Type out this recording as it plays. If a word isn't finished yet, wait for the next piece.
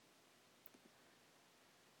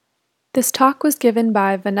This talk was given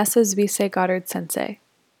by Vanessa Zuise Goddard Sensei.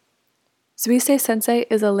 Zuise Sensei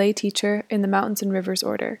is a lay teacher in the Mountains and Rivers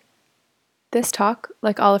Order. This talk,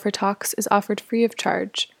 like all of her talks, is offered free of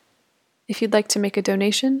charge. If you'd like to make a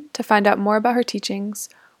donation, to find out more about her teachings,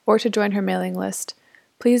 or to join her mailing list,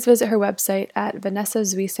 please visit her website at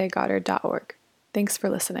vanessazuisegoddard.org. Thanks for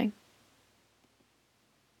listening.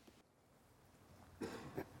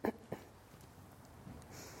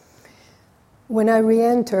 When I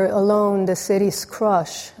re-enter alone the city's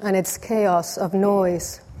crush and its chaos of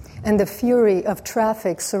noise, and the fury of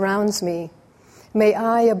traffic surrounds me, may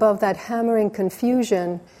I, above that hammering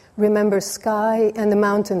confusion, remember sky and the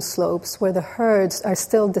mountain slopes where the herds are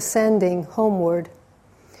still descending homeward.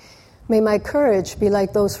 May my courage be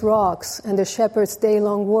like those rocks and the shepherd's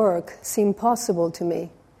day-long work seem possible to me.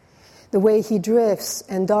 The way he drifts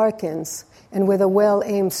and darkens, and with a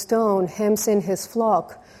well-aimed stone hems in his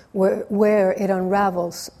flock where it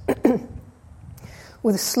unravels.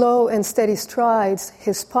 With slow and steady strides,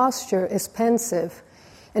 his posture is pensive,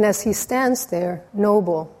 and as he stands there,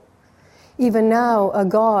 noble. Even now, a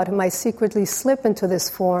god might secretly slip into this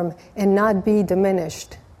form and not be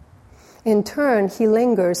diminished. In turn, he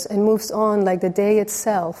lingers and moves on like the day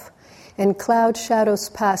itself, and cloud shadows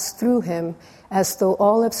pass through him as though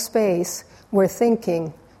all of space were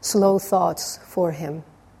thinking slow thoughts for him.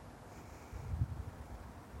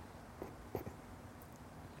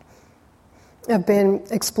 I've been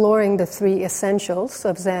exploring the three essentials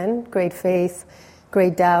of Zen: great faith,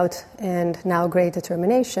 great doubt, and now great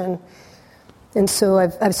determination. And so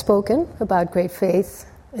I've spoken about great faith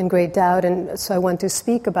and great doubt, and so I want to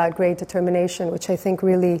speak about great determination, which I think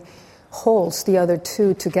really holds the other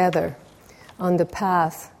two together on the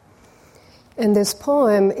path. And this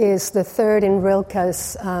poem is the third in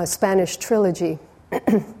Rilke's Spanish trilogy.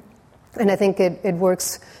 And I think it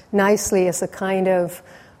works nicely as a kind of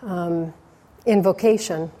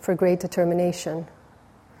invocation for great determination.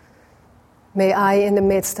 May I, in the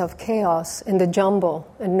midst of chaos, in the jumble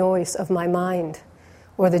and noise of my mind,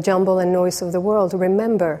 or the jumble and noise of the world,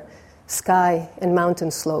 remember sky and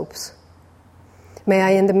mountain slopes. May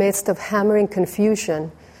I, in the midst of hammering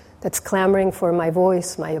confusion that's clamoring for my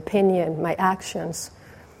voice, my opinion, my actions,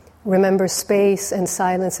 remember space and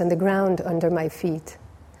silence and the ground under my feet.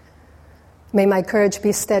 May my courage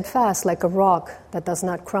be steadfast like a rock that does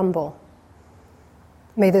not crumble.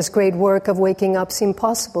 May this great work of waking up seem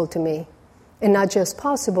possible to me, and not just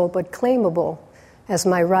possible, but claimable as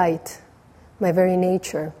my right, my very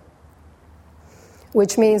nature.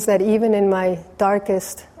 Which means that even in my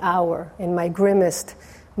darkest hour, in my grimmest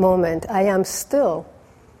moment, I am still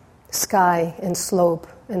sky and slope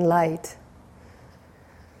and light.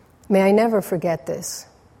 May I never forget this.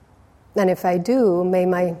 And if I do, may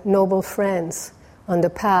my noble friends on the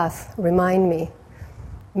path remind me.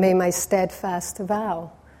 May my steadfast vow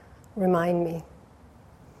remind me.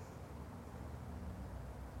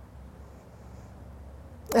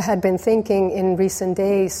 I had been thinking in recent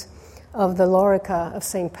days of the Lorica of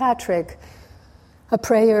St. Patrick, a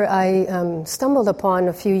prayer I stumbled upon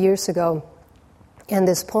a few years ago. And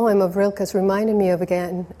this poem of Rilke's reminded me of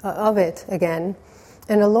it again.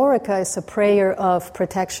 And a Lorica is a prayer of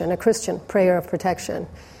protection, a Christian prayer of protection.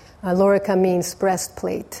 Lorica means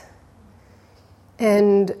breastplate.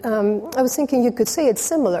 And I was thinking you could say it's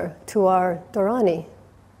similar to our Dharani.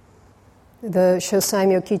 The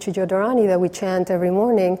Shosaimyo Kichijo Dharani that we chant every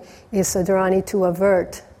morning is a Dharani to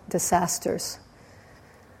avert disasters.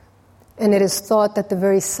 And it is thought that the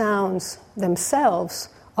very sounds themselves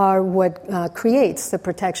are what creates the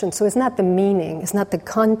protection. So it's not the meaning, it's not the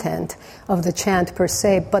content of the chant per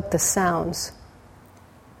se, but the sounds.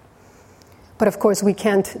 But of course, we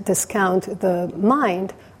can't discount the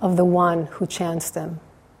mind of the one who chants them.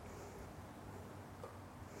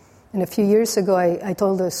 And a few years ago, I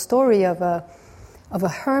told a story of a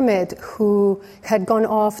hermit who had gone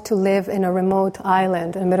off to live in a remote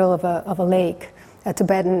island in the middle of a lake, a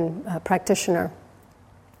Tibetan practitioner.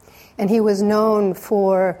 And he was known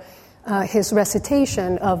for his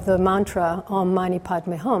recitation of the mantra Om Mani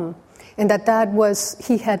Padme Hum, and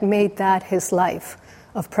he had made that his life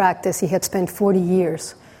of practice. He had spent 40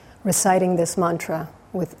 years reciting this mantra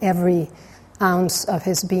with every ounce of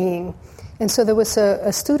his being. And so there was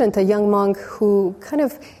a student, a young monk, who kind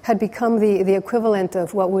of had become the equivalent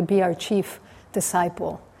of what would be our chief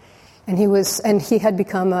disciple. And he had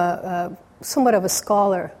become somewhat of a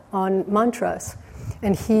scholar on mantras.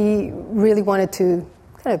 And he really wanted to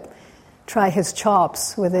kind of try his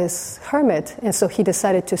chops with this hermit, and so he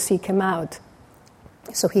decided to seek him out.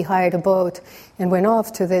 So he hired a boat and went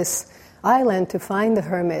off to this island to find the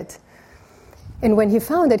hermit. And when he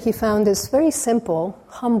found it, he found this very simple,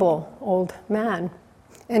 humble old man.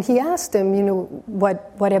 And he asked him,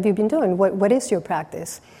 what have you been doing? What is your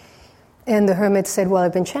practice? And the hermit said, well,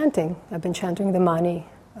 I've been chanting. I've been chanting the Mani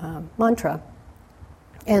mantra.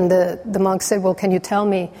 And the monk said, well, can you tell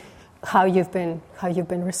me how you've been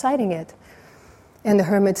reciting it? And the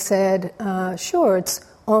hermit said, sure, it's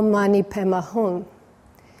Om Mani Padme Hum.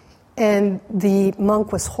 And the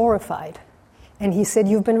monk was horrified. And he said,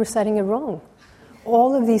 you've been reciting it wrong.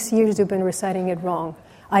 All of these years you've been reciting it wrong.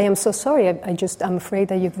 I am so sorry. I'm afraid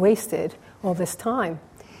that you've wasted all this time.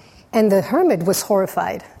 And the hermit was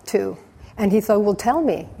horrified too. And he thought, well, tell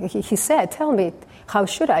me. He said, tell me, how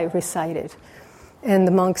should I recite it? And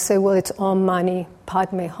the monk said, well, it's Om Mani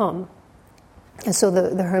Padme Hum. And so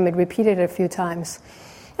the hermit repeated it a few times.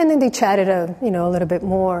 And then they chatted a little bit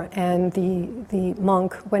more, and the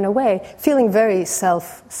monk went away, feeling very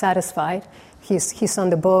self-satisfied. He's on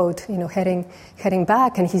the boat, heading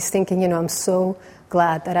back, and he's thinking, I'm so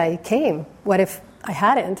glad that I came. What if I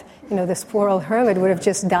hadn't? This poor old hermit would have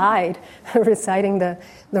just died reciting the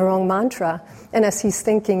wrong mantra. And as he's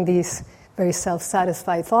thinking these very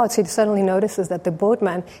self-satisfied thoughts, he suddenly notices that the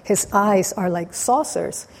boatman, his eyes are like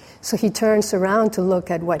saucers. So he turns around to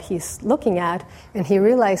look at what he's looking at, and he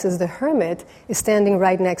realizes the hermit is standing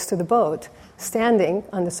right next to the boat, standing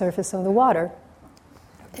on the surface of the water.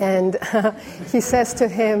 And he says to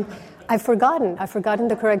him, I've forgotten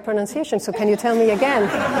the correct pronunciation, so can you tell me again?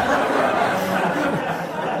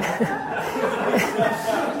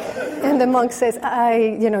 And the monk says,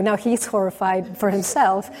 now he's horrified for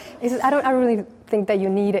himself. He says, I really think that you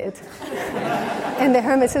need it. And the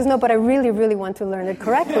hermit says, no, but I really, really want to learn it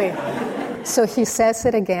correctly. So he says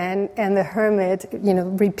it again, and the hermit,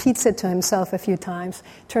 repeats it to himself a few times,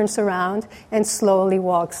 turns around, and slowly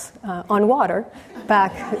walks on water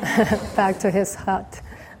back to his hut.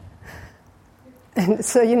 And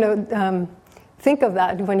so, think of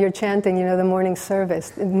that when you're chanting, the morning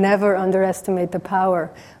service. Never underestimate the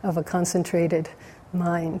power of a concentrated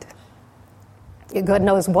mind. God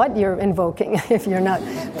knows what you're invoking if you're not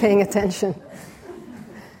paying attention.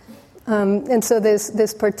 And so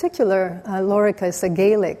this particular Lorica is a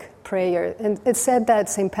Gaelic prayer. And it's said that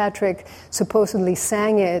St. Patrick supposedly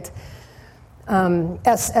sang it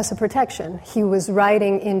as a protection. He was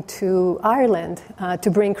riding into Ireland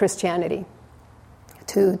to bring Christianity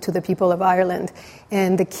to the people of Ireland.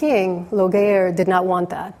 And the king, Logair, did not want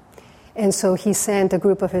that. And so he sent a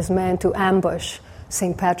group of his men to ambush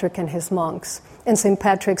St. Patrick and his monks. And St.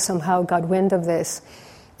 Patrick somehow got wind of this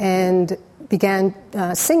and began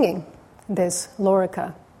singing this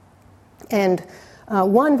Lorica. And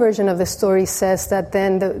one version of the story says that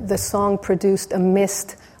then the song produced a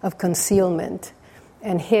mist of concealment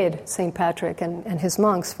and hid St. Patrick and his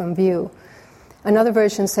monks from view. Another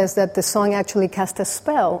version says that the song actually cast a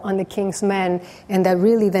spell on the king's men, and that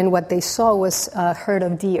really then what they saw was a herd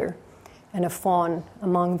of deer and a fawn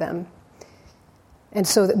among them. And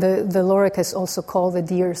so the Lorica is also called the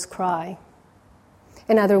deer's cry.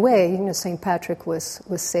 In either way, St. Patrick was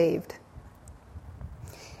saved.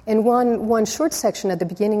 And one short section at the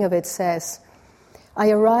beginning of it says, I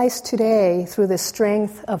arise today through the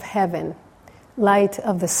strength of heaven, light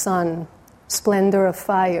of the sun, splendor of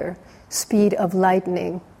fire, speed of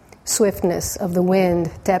lightning, swiftness of the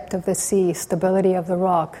wind, depth of the sea, stability of the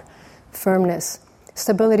rock, firmness,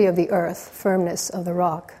 stability of the earth, firmness of the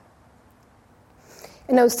rock.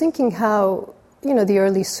 And I was thinking how, the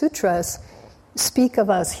early sutras speak of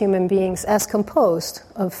us human beings as composed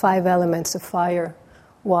of 5 elements of fire,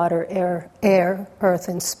 water, air, earth,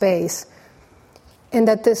 and space. And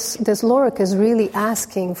that this Lorica is really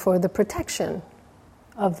asking for the protection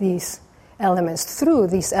of these elements, through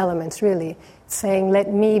these elements, really. It's saying,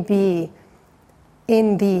 let me be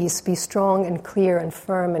in these, be strong and clear and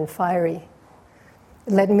firm and fiery.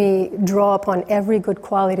 Let me draw upon every good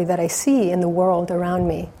quality that I see in the world around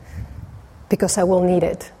me, because I will need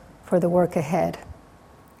it for the work ahead.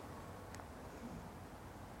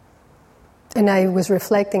 And I was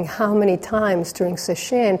reflecting how many times during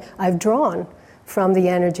Sesshin I've drawn from the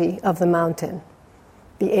energy of the mountain,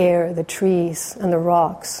 the air, the trees, and the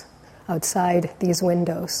rocks outside these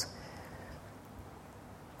windows,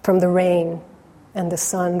 from the rain and the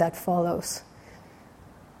sun that follows.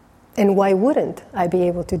 And why wouldn't I be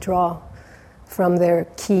able to draw from their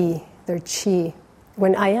ki, their chi,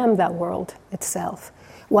 when I am that world itself?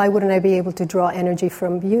 Why wouldn't I be able to draw energy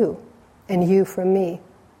from you and you from me?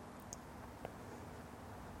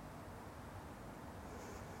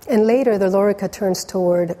 And later, the Lorica turns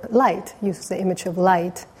toward light, uses the image of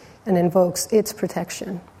light, and invokes its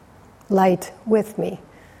protection. Light with me,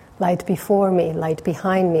 light before me, light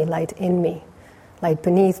behind me, light in me, light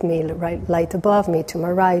beneath me, light above me, to my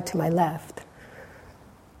right, to my left.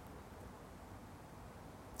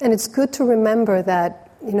 And it's good to remember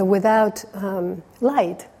that, without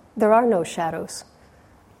light, there are no shadows.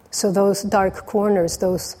 So those dark corners,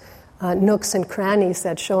 those nooks and crannies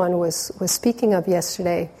that Shoan was speaking of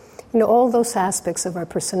yesterday, all those aspects of our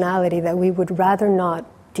personality that we would rather not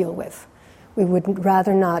deal with, we would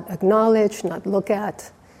rather not acknowledge, not look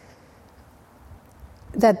at,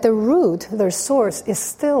 that the root, their source, is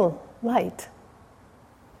still light,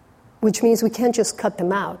 which means we can't just cut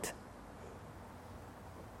them out.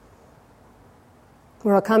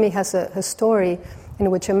 Murakami has a story in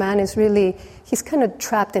which a man is he's kind of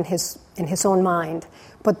trapped in his own mind,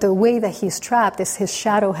 but the way that he's trapped is his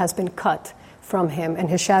shadow has been cut from him, and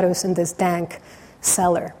his shadow is in this dank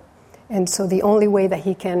cellar. And so the only way that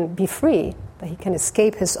he can be free, that he can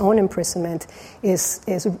escape his own imprisonment, is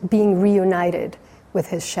being reunited with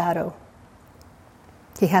his shadow.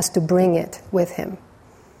 He has to bring it with him.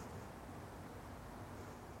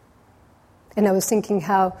 And I was thinking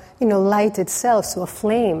how, light itself, so a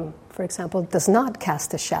flame, for example, does not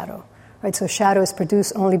cast a shadow, right? So shadow is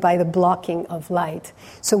produced only by the blocking of light.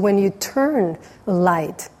 So when you turn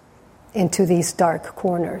light into these dark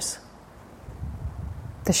corners,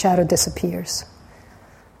 the shadow disappears.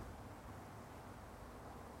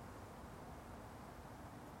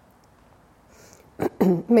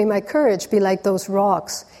 May my courage be like those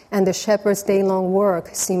rocks, and the shepherd's day-long work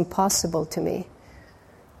seem possible to me.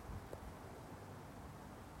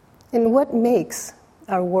 And what makes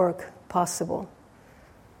our work possible?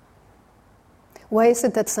 Why is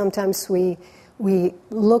it that sometimes we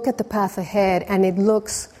look at the path ahead and it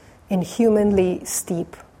looks inhumanly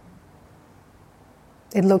steep?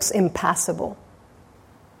 It looks impassable.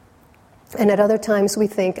 And at other times we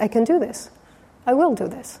think, I can do this. I will do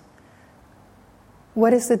this.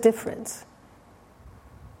 What is the difference?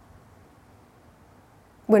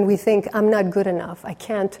 When we think, I'm not good enough, I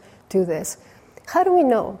can't do this. How do we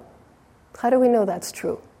know? How do we know that's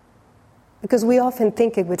true? Because we often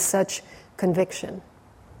think it with such conviction.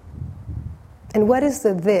 And what is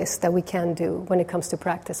the this that we can do when it comes to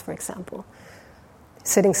practice, for example?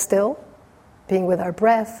 Sitting still, being with our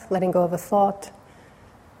breath, letting go of a thought.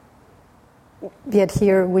 Yet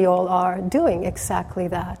here we all are doing exactly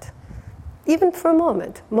that. Even for a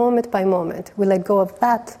moment by moment, we let go of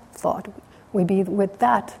that thought. We be with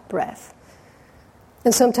that breath.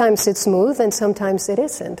 And sometimes it's smooth and sometimes it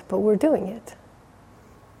isn't, but we're doing it.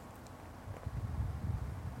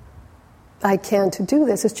 I can't do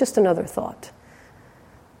this, it's just another thought.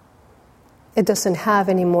 It doesn't have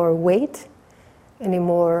any more weight, any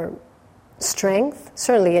more strength,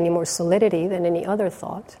 certainly any more solidity than any other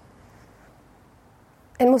thought.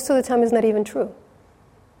 And most of the time it's not even true.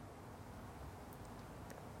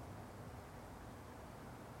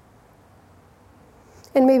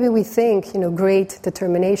 And maybe we think, great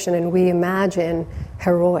determination, and we imagine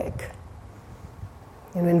heroic.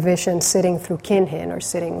 Envision sitting through Kinhin or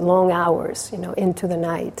sitting long hours, into the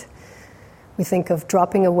night. We think of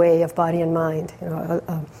dropping away of body and mind,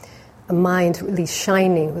 a mind really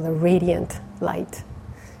shining with a radiant light.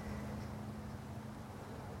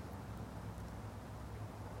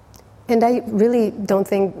 And I really don't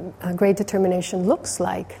think great determination looks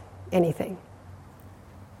like anything.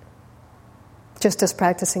 Just as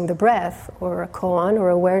practicing the breath or a koan or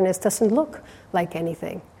awareness doesn't look like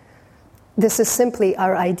anything. This is simply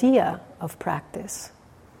our idea of practice.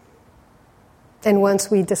 And once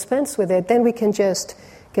we dispense with it, then we can just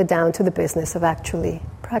get down to the business of actually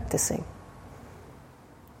practicing.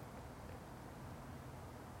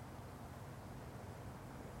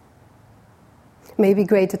 Maybe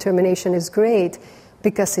great determination is great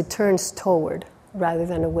because it turns toward rather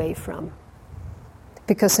than away from.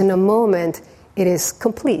 Because in a moment, it is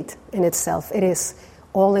complete in itself. It is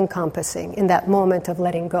all-encompassing in that moment of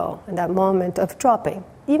letting go, in that moment of dropping,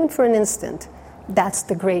 even for an instant. That's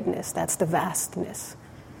the greatness, that's the vastness.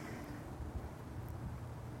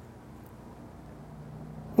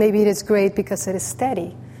 Maybe it is great because it is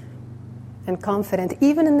steady and confident.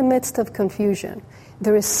 Even in the midst of confusion,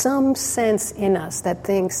 there is some sense in us that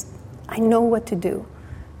thinks, I know what to do.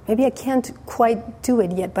 Maybe I can't quite do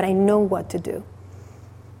it yet, but I know what to do.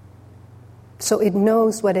 So it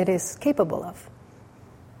knows what it is capable of.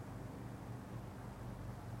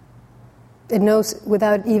 It knows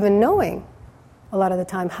without even knowing, a lot of the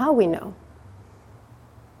time, how we know.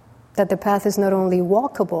 That the path is not only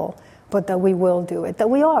walkable, but that we will do it, that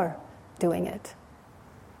we are doing it.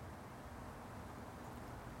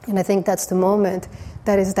 And I think that's the moment,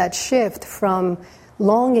 that is that shift from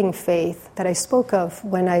longing faith that I spoke of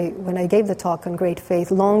when I gave the talk on great faith,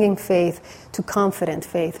 longing faith to confident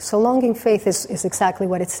faith. So longing faith is exactly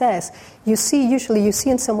what it says. Usually you see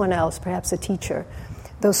in someone else, perhaps a teacher,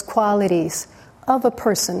 those qualities of a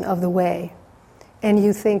person of the way, and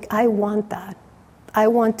you think, I want that. I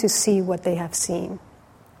want to see what they have seen.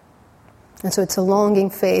 And so it's a longing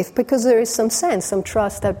faith because there is some sense, some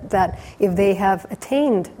trust that if they have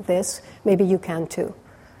attained this, maybe you can too.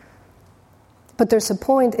 But there's a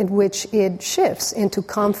point in which it shifts into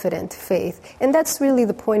confident faith. And that's really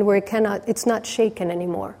the point where it's not shaken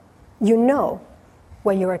anymore. You know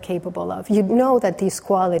what you are capable of. You know that these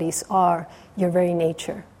qualities are your very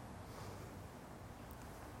nature.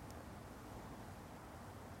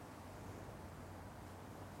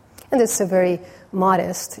 And this is a very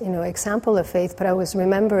modest, example of faith. But I was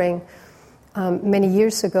remembering many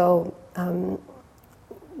years ago,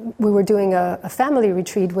 we were doing a family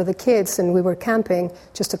retreat with the kids, and we were camping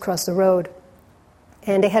just across the road.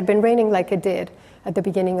 And it had been raining like it did at the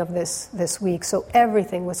beginning of this week, so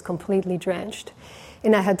everything was completely drenched.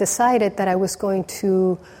 And I had decided that I was going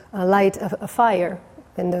to light a fire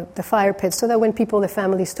in the fire pit so that when the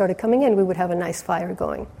family started coming in, we would have a nice fire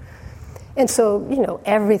going. And so,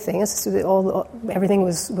 everything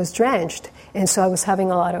was drenched, and so I was having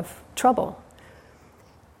a lot of trouble.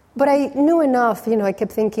 But I knew enough, I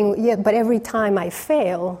kept thinking, but every time I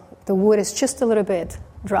fail, the wood is just a little bit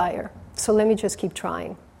drier. So let me just keep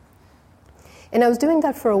trying. And I was doing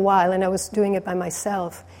that for a while, and I was doing it by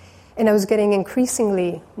myself. And I was getting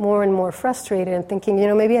increasingly more and more frustrated and thinking,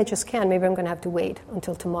 maybe I just can't. Maybe I'm going to have to wait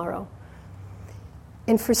until tomorrow.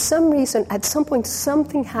 And for some reason, at some point,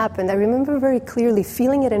 something happened. I remember very clearly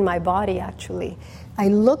feeling it in my body, actually. I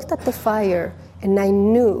looked at the fire, and I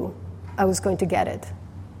knew I was going to get it.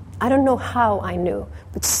 I don't know how I knew,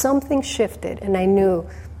 but something shifted, and I knew,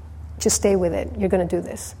 just stay with it. You're going to do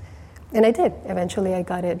this. And I did. Eventually, I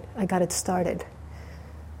got it started.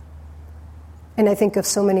 And I think of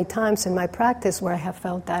so many times in my practice where I have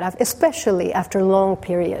felt that, especially after long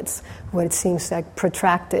periods where it seems like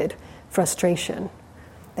protracted frustration,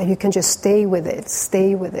 that you can just stay with it,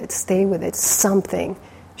 stay with it, stay with it. Something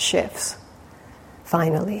shifts,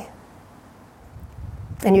 finally.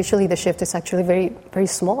 And usually the shift is actually very, very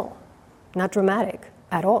small, not dramatic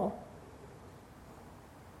at all.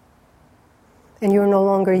 And you're no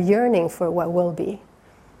longer yearning for what will be.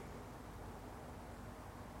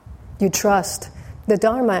 You trust the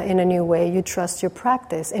Dharma in a new way. You trust your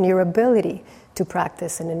practice and your ability to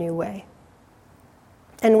practice in a new way.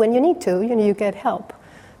 And when you need to, you get help.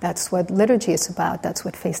 That's what liturgy is about. That's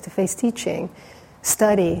what face-to-face teaching,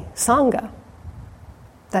 study, Sangha.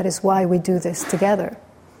 That is why we do this together.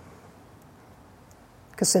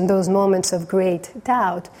 Because in those moments of great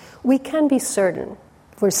doubt, we can be certain,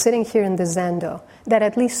 if we're sitting here in the Zendo, that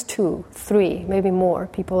at least 2, 3, maybe more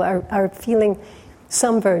people are feeling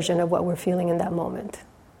some version of what we're feeling in that moment.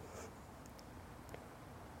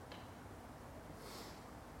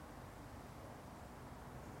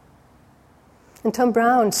 And Tom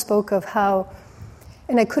Brown spoke of how,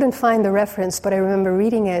 and I couldn't find the reference, but I remember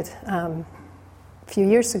reading it a few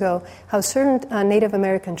years ago, how certain Native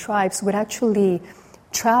American tribes would actually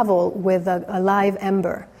travel with a live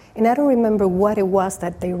ember. And I don't remember what it was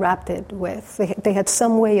that they wrapped it with. They had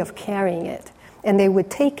some way of carrying it, and they would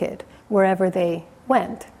take it wherever they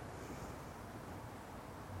went.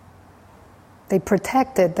 They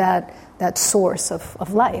protected that source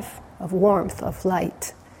of life, of warmth, of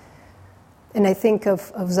light. And I think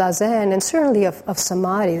of Zazen, and certainly of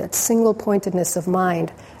Samadhi, that single-pointedness of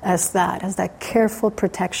mind, as that careful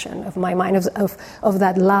protection of my mind, of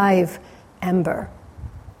that live ember.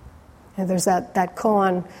 And there's that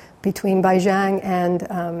koan between Baizhang and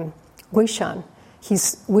Guishan.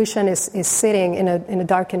 Guishan is sitting in a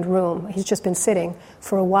darkened room. He's just been sitting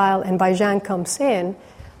for a while, and Baizhang comes in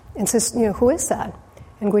and says, who is that?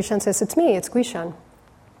 And Guishan says, it's me, it's Guishan.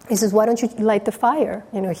 He says, why don't you light the fire?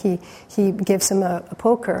 He gives him a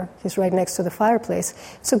poker. He's right next to the fireplace.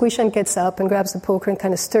 So Guishan gets up and grabs the poker and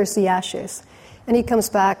kind of stirs the ashes. And he comes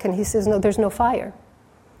back and he says, no, there's no fire.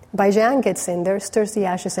 Baizhang gets in there, stirs the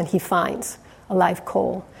ashes, and he finds a live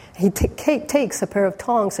coal. He takes a pair of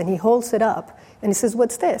tongs and he holds it up. And he says,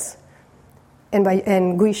 what's this? And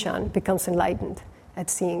Guishan becomes enlightened at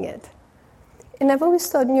seeing it. And I've always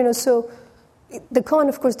thought, so the koan,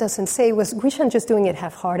 of course, doesn't say, was Guishan just doing it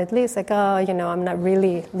half-heartedly? It's like, I'm not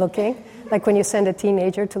really looking. Like when you send a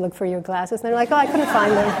teenager to look for your glasses, and they're like, I couldn't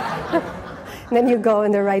find them. And then you go,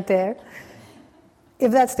 and they're right there.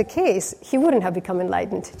 If that's the case, he wouldn't have become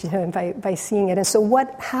enlightened by seeing it. And so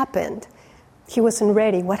what happened? He wasn't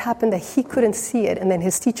ready. What happened that he couldn't see it? And then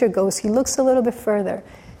his teacher goes, he looks a little bit further.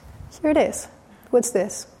 Here it is. What's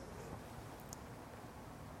this?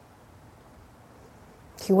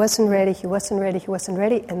 He wasn't ready, he wasn't ready, he wasn't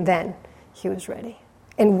ready, and then he was ready.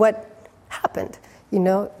 And what happened,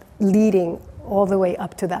 leading all the way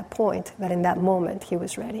up to that point, that in that moment he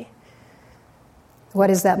was ready. What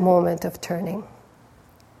is that moment of turning?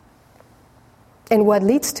 And what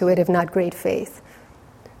leads to it if not great faith,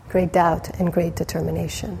 great doubt, and great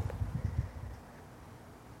determination?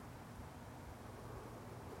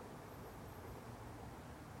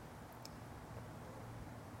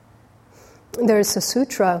 There is a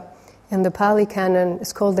sutra in the Pali Canon,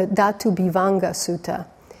 it's called the Dhatu Bhivanga Sutta,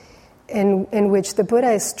 in which the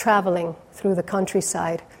Buddha is traveling through the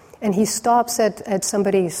countryside, and he stops at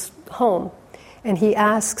somebody's home, and he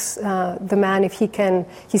asks the man if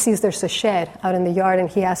he sees there's a shed out in the yard, and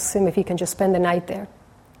he asks him if he can just spend the night there.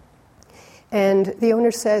 And the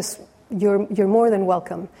owner says, you're more than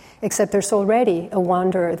welcome, except there's already a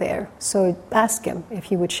wanderer there, so ask him if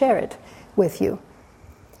he would share it with you.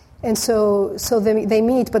 And so they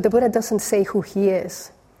meet, but the Buddha doesn't say who he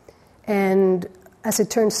is. And as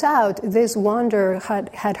it turns out, this wanderer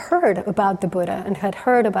had heard about the Buddha and had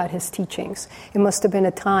heard about his teachings. It must have been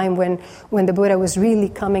a time when the Buddha was really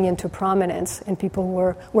coming into prominence and people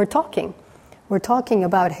were talking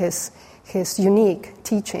about his unique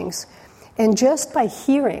teachings. And just by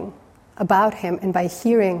hearing about him and by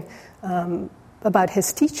hearing about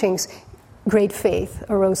his teachings, great faith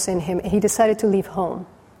arose in him, and he decided to leave home.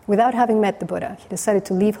 Without having met the Buddha, he decided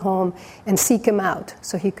to leave home and seek him out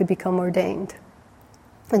so he could become ordained.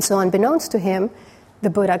 And so unbeknownst to him, the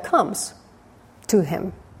Buddha comes to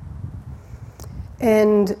him.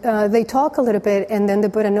 And they talk a little bit, and then the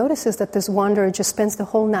Buddha notices that this wanderer just spends the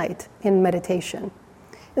whole night in meditation.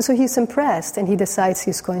 And so he's impressed, and he decides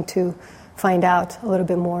he's going to find out a little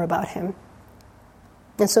bit more about him.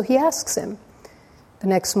 And so he asks him the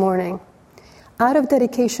next morning, out of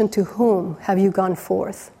dedication to whom have you gone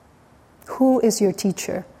forth? Who is your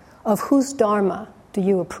teacher? Of whose dharma do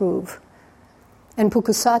you approve? And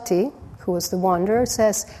Pukusati, who was the wanderer,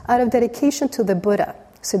 says, out of dedication to the Buddha,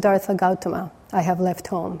 Siddhartha Gautama, I have left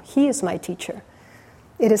home. He is my teacher.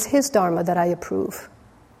 It is his dharma that I approve.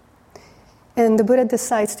 And the Buddha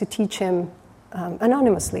decides to teach him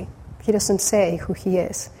anonymously. He doesn't say who he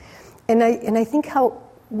is. And I think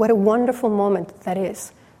what a wonderful moment that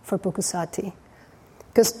is for Pukusati.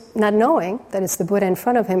 Because not knowing that it's the Buddha in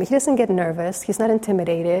front of him, he doesn't get nervous, he's not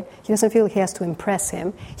intimidated, he doesn't feel he has to impress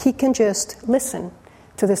him. He can just listen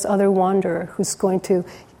to this other wanderer who's going to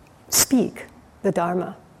speak the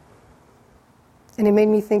Dharma. And it made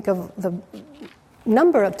me think of the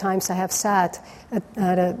number of times I have sat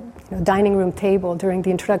at a dining room table during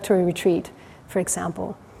the introductory retreat, for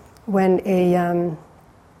example, when a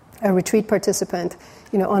retreat participant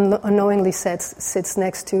unknowingly sits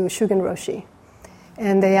next to Shugen Roshi.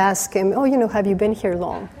 And they ask him, have you been here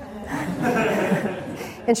long?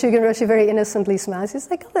 And Shugen Roshi very innocently smiles. He's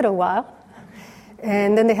like, a little while.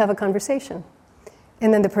 And then they have a conversation.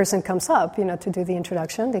 And then the person comes up, to do the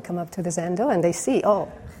introduction. They come up to the Zendo and they see, I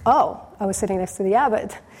was sitting next to the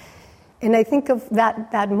abbot. And I think of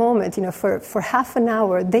that moment, for half an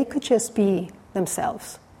hour, they could just be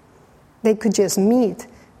themselves. They could just meet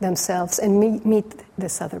themselves and meet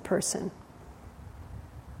this other person.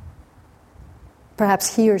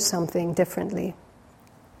 Perhaps hear something differently.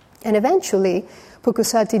 And eventually,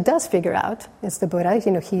 Pukusati does figure out, it's the Buddha,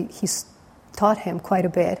 he's taught him quite a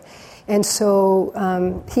bit. And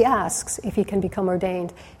so he asks if he can become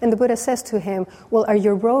ordained. And the Buddha says to him, well, are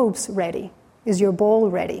your robes ready? Is your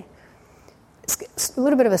bowl ready? It's a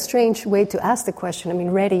little bit of a strange way to ask the question. I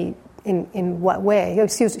mean, ready in what way?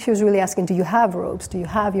 He was really asking, do you have robes? Do you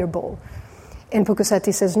have your bowl? And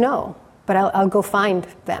Pukusati says, no, but I'll go find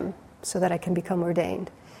them so that I can become ordained.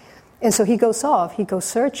 And so he goes off. He goes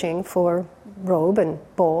searching for robe and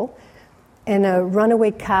bowl, and a runaway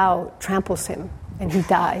cow tramples him, and he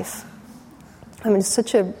dies. I mean, it's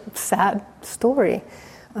such a sad story.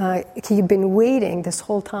 He'd been waiting this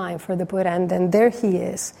whole time for the Buddha, and then there he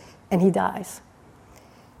is, and he dies.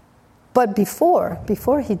 But before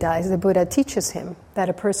he dies, the Buddha teaches him that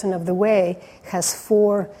a person of the way has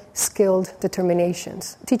 4 skilled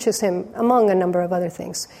determinations. Teaches him, among a number of other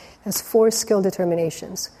things, has 4 skilled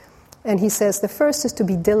determinations. And he says the first is to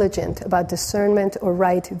be diligent about discernment or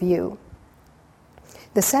right view.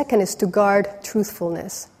 The second is to guard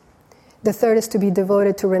truthfulness. The third is to be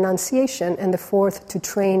devoted to renunciation, and the fourth to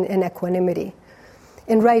train in equanimity.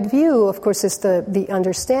 And right view, of course, is the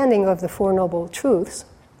understanding of the 4 noble truths,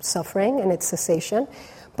 suffering and its cessation,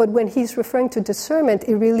 But when he's referring to discernment,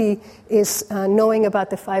 it really is knowing about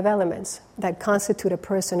the 5 elements that constitute a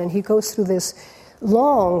person. And he goes through this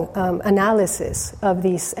long analysis of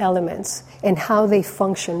these elements and how they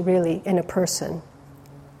function really in a person.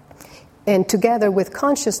 And together with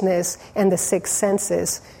consciousness and the 6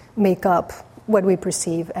 senses make up what we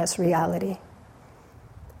perceive as reality.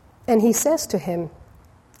 And he says to him,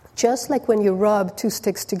 just like when you rub 2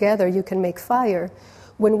 sticks together, you can make fire.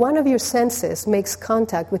 When one of your senses makes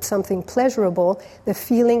contact with something pleasurable, the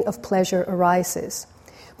feeling of pleasure arises.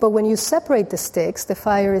 But when you separate the sticks, the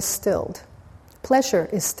fire is stilled. Pleasure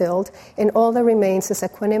is stilled, and all that remains is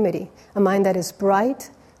equanimity, a mind that is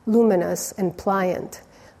bright, luminous, and pliant,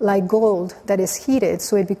 like gold that is heated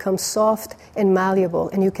so it becomes soft and malleable,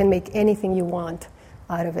 and you can make anything you want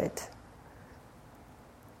out of it.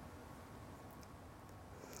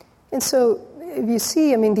 And so, if you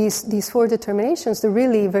see, these 4 determinations, they're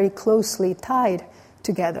really very closely tied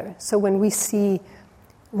together. So when we see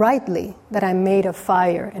rightly that I'm made of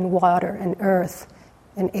fire and water and earth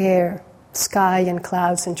and air, sky and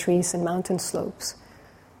clouds and trees and mountain slopes,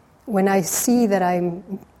 when I see that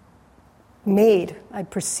I'm made, I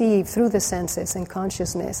perceive through the senses and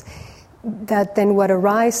consciousness, that then what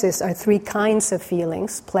arises are 3 kinds of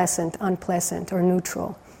feelings, pleasant, unpleasant, or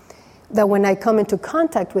neutral. That when I come into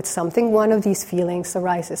contact with something, one of these feelings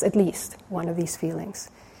arises, at least one of these feelings.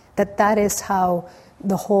 That is how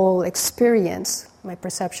the whole experience, my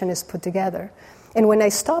perception, is put together. And when I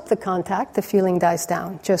stop the contact, the feeling dies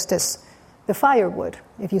down, just as the fire would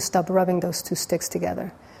if you stop rubbing those 2 sticks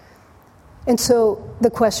together. And so the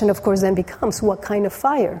question, of course, then becomes, what kind of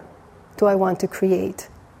fire do I want to create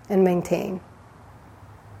and maintain?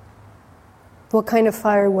 What kind of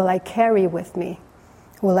fire will I carry with me?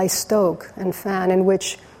 Will I stoke and fan, and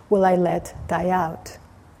which will I let die out?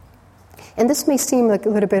 And this may seem like a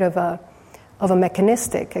little bit of a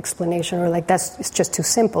mechanistic explanation, or like it's just too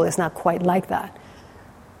simple. It's not quite like that.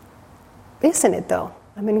 Isn't it, though?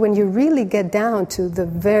 When you really get down to the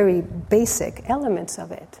very basic elements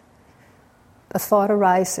of it, a thought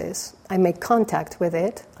arises, I make contact with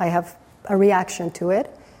it, I have a reaction to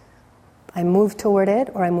it, I move toward it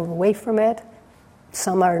or I move away from it,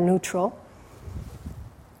 some are neutral.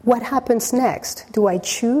 What happens next? Do I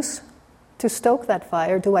choose to stoke that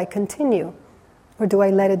fire? Do I continue? Or do I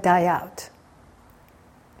let it die out?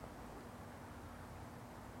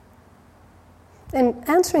 And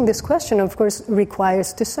answering this question, of course,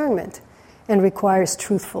 requires discernment and requires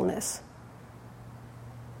truthfulness.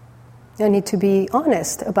 I need to be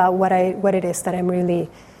honest about what it is that I'm really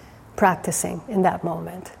practicing in that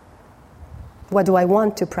moment. What do I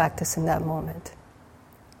want to practice in that moment?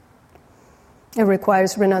 It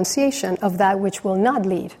requires renunciation of that which will not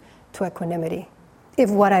lead to equanimity, if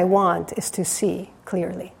what I want is to see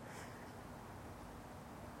clearly.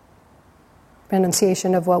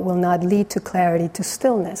 Renunciation of what will not lead to clarity, to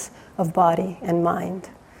stillness of body and mind.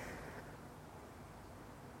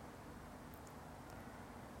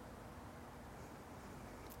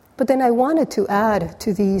 But then I wanted to add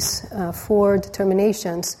to these 4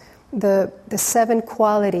 determinations the 7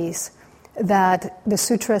 qualities that the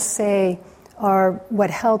sutras say are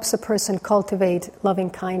what helps a person cultivate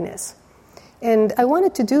loving kindness. And I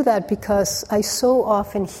wanted to do that because I so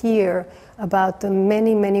often hear about the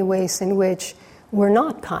many, many ways in which we're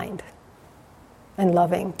not kind and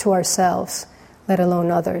loving to ourselves, let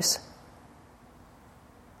alone others.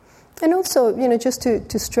 And also, just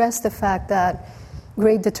to stress the fact that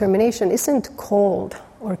great determination isn't cold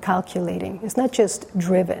or calculating. It's not just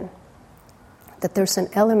driven. That there's an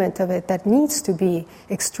element of it that needs to be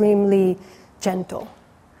extremely gentle.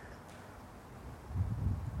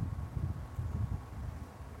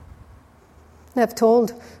 I've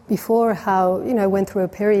told before how, I went through a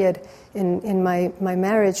period in my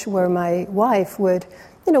marriage where my wife would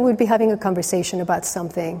be having a conversation about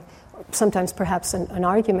something, sometimes perhaps an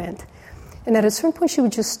argument. And at a certain point she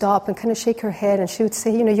would just stop and kind of shake her head and she would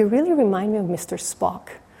say, you really remind me of Mr. Spock.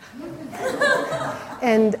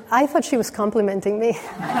 And I thought she was complimenting me.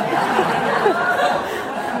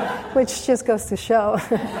 Which just goes to show.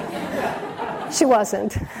 She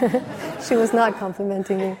wasn't. She was not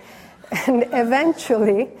complimenting me. And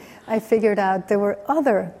eventually, I figured out there were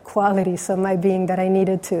other qualities of my being that I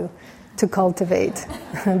needed to cultivate,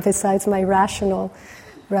 besides my rational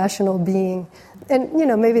being. And,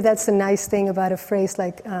 maybe that's the nice thing about a phrase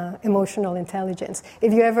like emotional intelligence.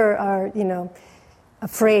 If you ever are,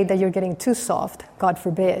 afraid that you're getting too soft, God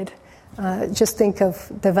forbid, just think of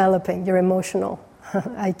developing your emotional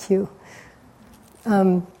IQ.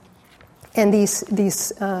 And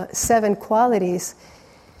these 7 qualities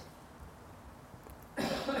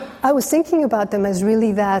I was thinking about them as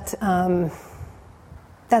really that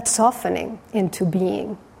softening into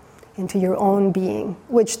being, into your own being,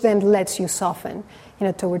 which then lets you soften,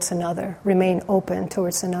 towards another, remain open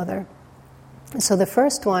towards another. So the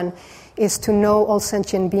first one is to know all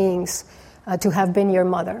sentient beings to have been your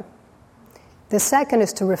mother. The second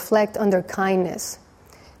is to reflect on their kindness,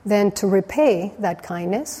 then to repay that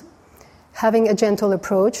kindness, having a gentle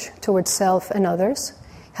approach towards self and others,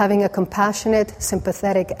 having a compassionate,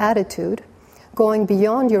 sympathetic attitude, going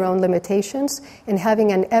beyond your own limitations, and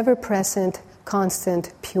having an ever-present,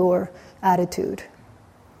 constant, pure attitude.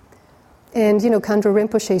 And, Khandro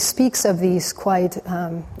Rinpoche speaks of these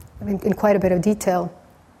in quite a bit of detail.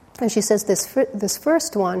 And she says this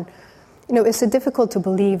first one, it's difficult to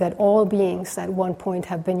believe that all beings at one point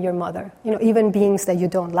have been your mother. Even beings that you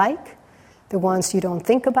don't like, the ones you don't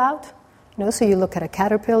think about. So you look at a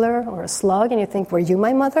caterpillar or a slug and you think, were you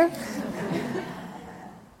my mother?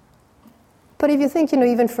 But if you think,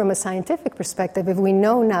 even from a scientific perspective, if we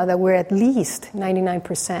know now that we're at least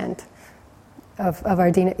 99% of our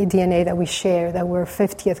DNA that we share, that we're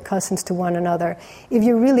 50th cousins to one another, if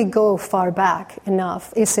you really go far back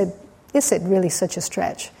enough, is it really such a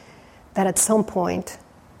stretch that at some point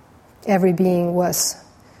every being was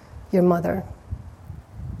your mother?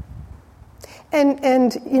 And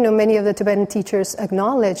many of the Tibetan teachers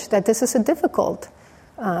acknowledge that this is a difficult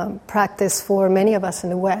practice for many of us in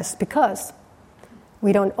the West because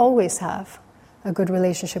we don't always have a good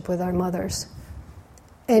relationship with our mothers.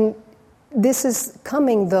 And this is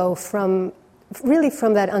coming, though, from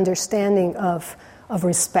that understanding of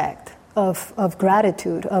respect, of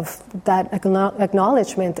gratitude, of that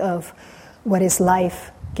acknowledgement of what is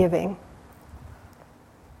life-giving.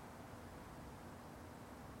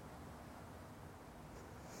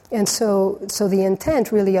 And so the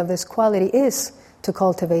intent, really, of this quality is to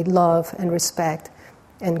cultivate love and respect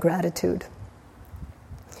and gratitude.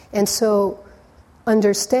 And so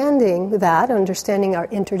understanding our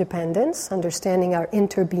interdependence, understanding our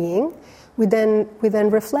interbeing, we then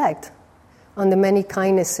reflect on the many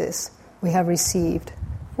kindnesses we have received.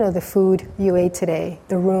 The food you ate today,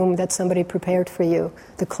 the room that somebody prepared for you,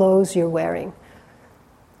 the clothes you're wearing.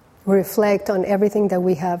 We reflect on everything that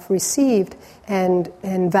we have received and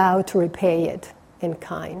vow to repay it in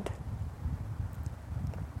kind.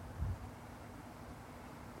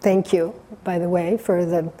 Thank you, by the way, for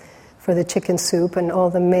the chicken soup and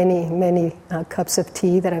all the many cups of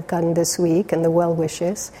tea that I've gotten this week and the well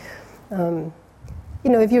wishes.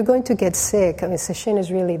 If you're going to get sick, sesshin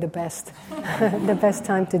is really the best the best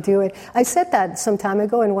time to do it. I said that some time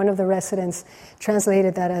ago, and one of the residents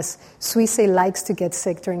translated that as Suisei likes to get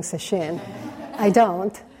sick during sesshin. I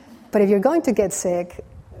don't. But if you're going to get sick,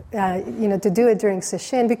 to do it during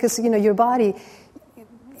sesshin, because, your body,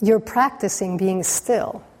 you're practicing being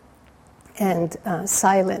still and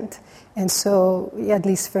silent. And so, at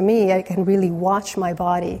least for me, I can really watch my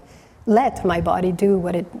body, let my body do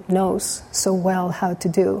what it knows so well how to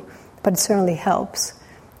do. But it certainly helps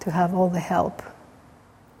to have all the help.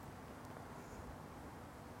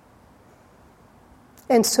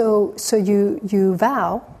 And so you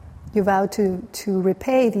vow to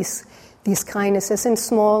repay these kindnesses in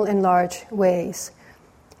small and large ways.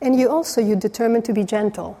 And you determine to be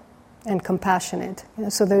gentle and compassionate.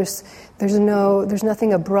 So there's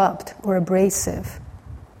nothing abrupt or abrasive.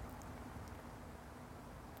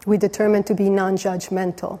 We determine to be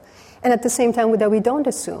non-judgmental. And at the same time that we don't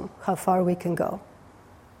assume how far we can go.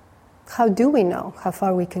 How do we know how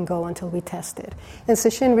far we can go until we test it? And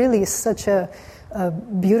sesshin really is such a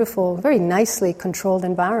beautiful, very nicely controlled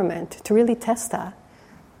environment to really test that.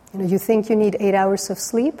 You think you need 8 hours of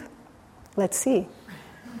sleep? Let's see.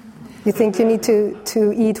 You think you need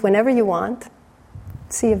to eat whenever you want?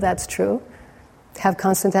 See if that's true. Have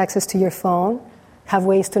constant access to your phone. Have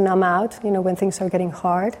ways to numb out, when things are getting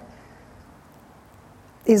hard.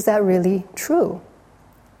 Is that really true?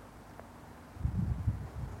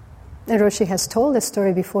 And Roshi has told this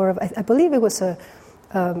story before of, I believe it was a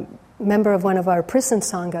member of one of our prison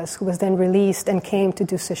sanghas who was then released and came to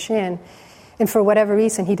do sesshin. And for whatever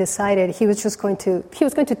reason, he decided he was going to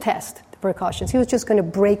test the precautions. He was just going to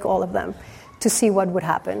break all of them to see what would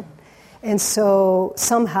happen. And so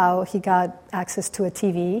somehow he got access to a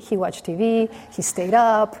TV. He watched TV. He stayed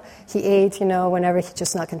up. He ate, whenever he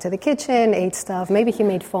just snuck into the kitchen, ate stuff. Maybe he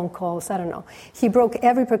made phone calls. I don't know. He broke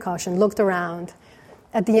every precaution, looked around.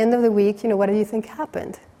 At the end of the week, what do you think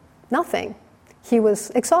happened? Nothing. He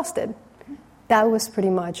was exhausted. That was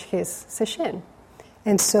pretty much his sesshin.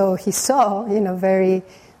 And so he saw, very,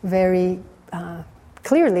 very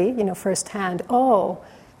clearly, firsthand,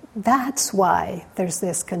 that's why there's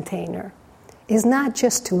this container. is not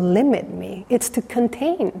just to limit me, it's to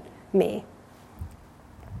contain me.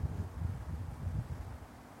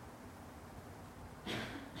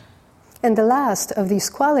 And the last of these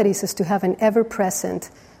qualities is to have an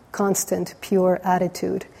ever-present, constant, pure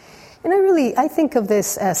attitude. And I think of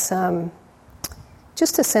this as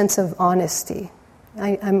just a sense of honesty.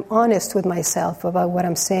 I'm honest with myself about what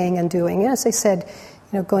I'm saying and doing. And as I said,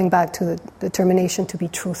 going back to the determination to be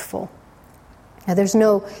truthful. Now, there's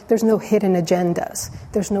no hidden agendas.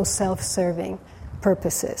 There's no self-serving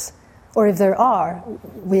purposes. Or if there are,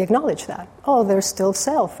 we acknowledge that. Oh, there's still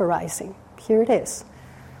self arising. Here it is.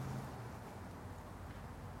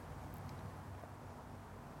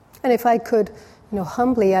 And if I could,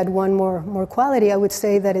 humbly add one more quality, I would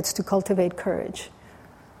say that it's to cultivate courage,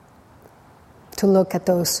 to look at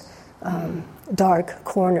those dark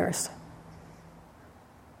corners.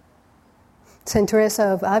 Saint Teresa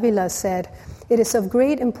of Avila said, "It is of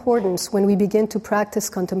great importance when we begin to practice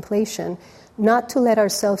contemplation not to let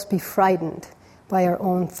ourselves be frightened by our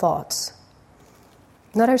own thoughts.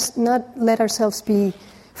 Not let ourselves be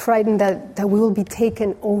frightened that we will be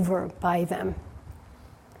taken over by them.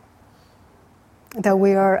 That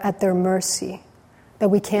we are at their mercy, that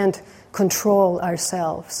we can't control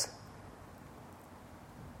ourselves."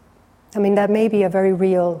 I mean, that may be a very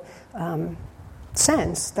real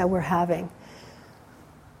sense that we're having.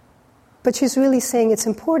 But she's really saying it's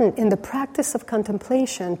important in the practice of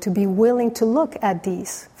contemplation to be willing to look at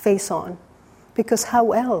these face on, because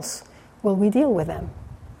how else will we deal with them?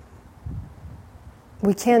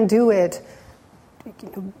 We can't do it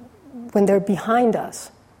when they're behind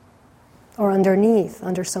us, or underneath,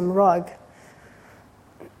 under some rug.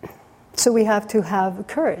 So we have to have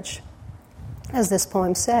courage, as this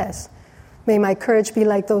poem says. "May my courage be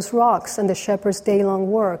like those rocks, and the shepherd's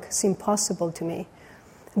day-long work seem possible to me.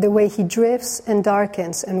 The way he drifts and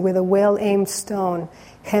darkens, and with a well-aimed stone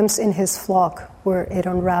hems in his flock where it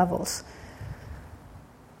unravels.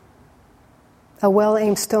 A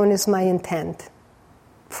well-aimed stone is my intent,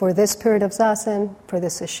 for this period of Zazen, for the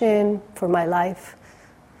Sesshin, for my life.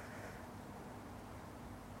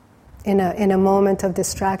 In a moment of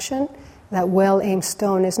distraction, that well-aimed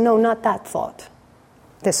stone is, no, not that thought,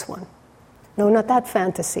 this one. No, not that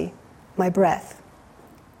fantasy, my breath.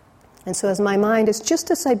 And so as my mind is, just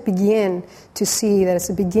as I begin to see that as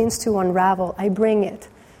it begins to unravel, I bring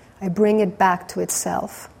it back to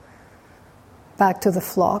itself, back to the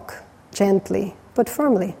flock, gently but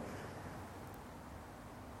firmly.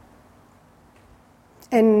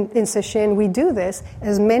 And in Sesshin, we do this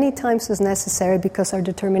as many times as necessary because our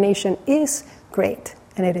determination is great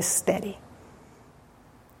and it is steady.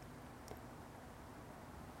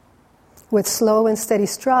 With slow and steady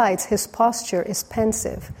strides, his posture is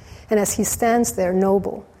pensive, and as he stands there,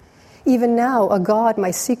 noble. Even now, a god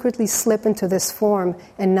might secretly slip into this form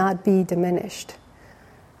and not be diminished.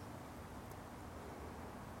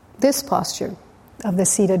 This posture of the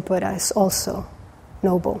seated Buddha is also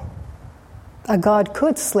noble. A god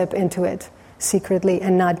could slip into it secretly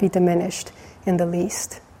and not be diminished in the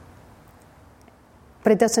least.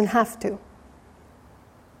 But it doesn't have to.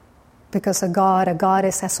 Because a god, a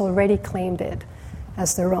goddess has already claimed it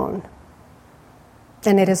as their own.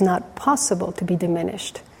 And it is not possible to be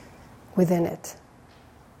diminished within it.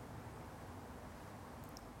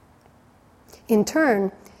 In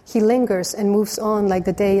turn, he lingers and moves on like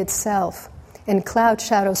the day itself, and cloud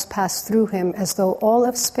shadows pass through him as though all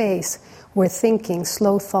of space were thinking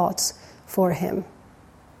slow thoughts for him.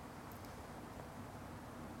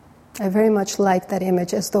 I very much like that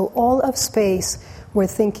image, as though all of space were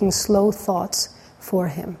thinking slow thoughts for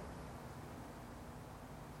him.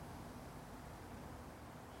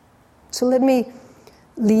 So let me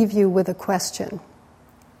leave you with a question,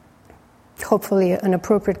 hopefully an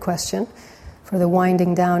appropriate question for the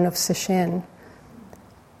winding down of Sesshin.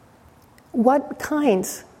 What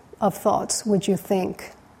kinds of thoughts would you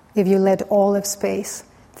think if you let all of space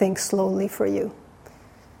think slowly for you?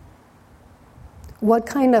 What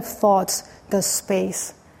kind of thoughts does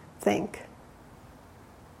space think?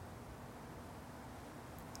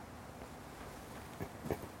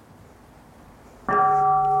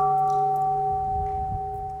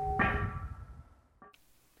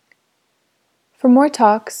 For more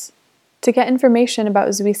talks, to get information about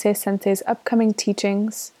Zuisei Sensei's upcoming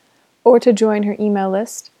teachings, or to join her email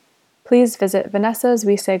list, please visit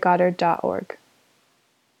vanessazuiseigoddard.org.